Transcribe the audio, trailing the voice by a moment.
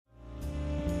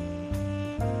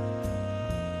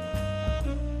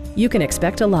You can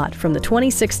expect a lot from the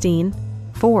 2016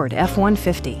 Ford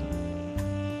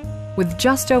F-150. With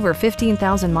just over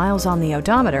 15,000 miles on the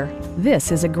odometer,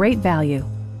 this is a great value.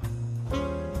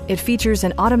 It features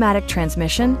an automatic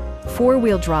transmission,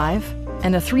 four-wheel drive,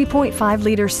 and a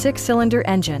 3.5-liter six-cylinder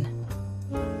engine.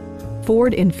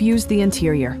 Ford infused the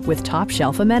interior with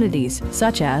top-shelf amenities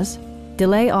such as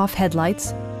delay-off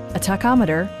headlights, a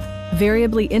tachometer,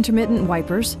 variably intermittent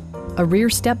wipers, a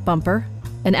rear step bumper,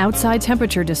 an outside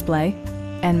temperature display,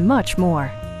 and much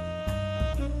more.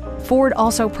 Ford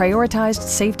also prioritized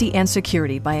safety and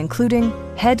security by including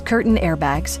head curtain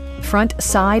airbags, front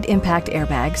side impact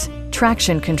airbags,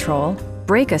 traction control,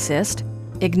 brake assist,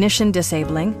 ignition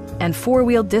disabling, and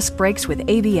four-wheel disc brakes with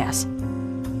ABS.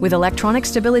 With electronic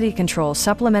stability control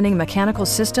supplementing mechanical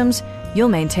systems, you'll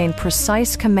maintain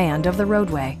precise command of the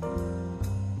roadway.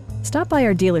 Stop by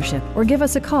our dealership or give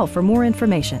us a call for more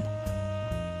information.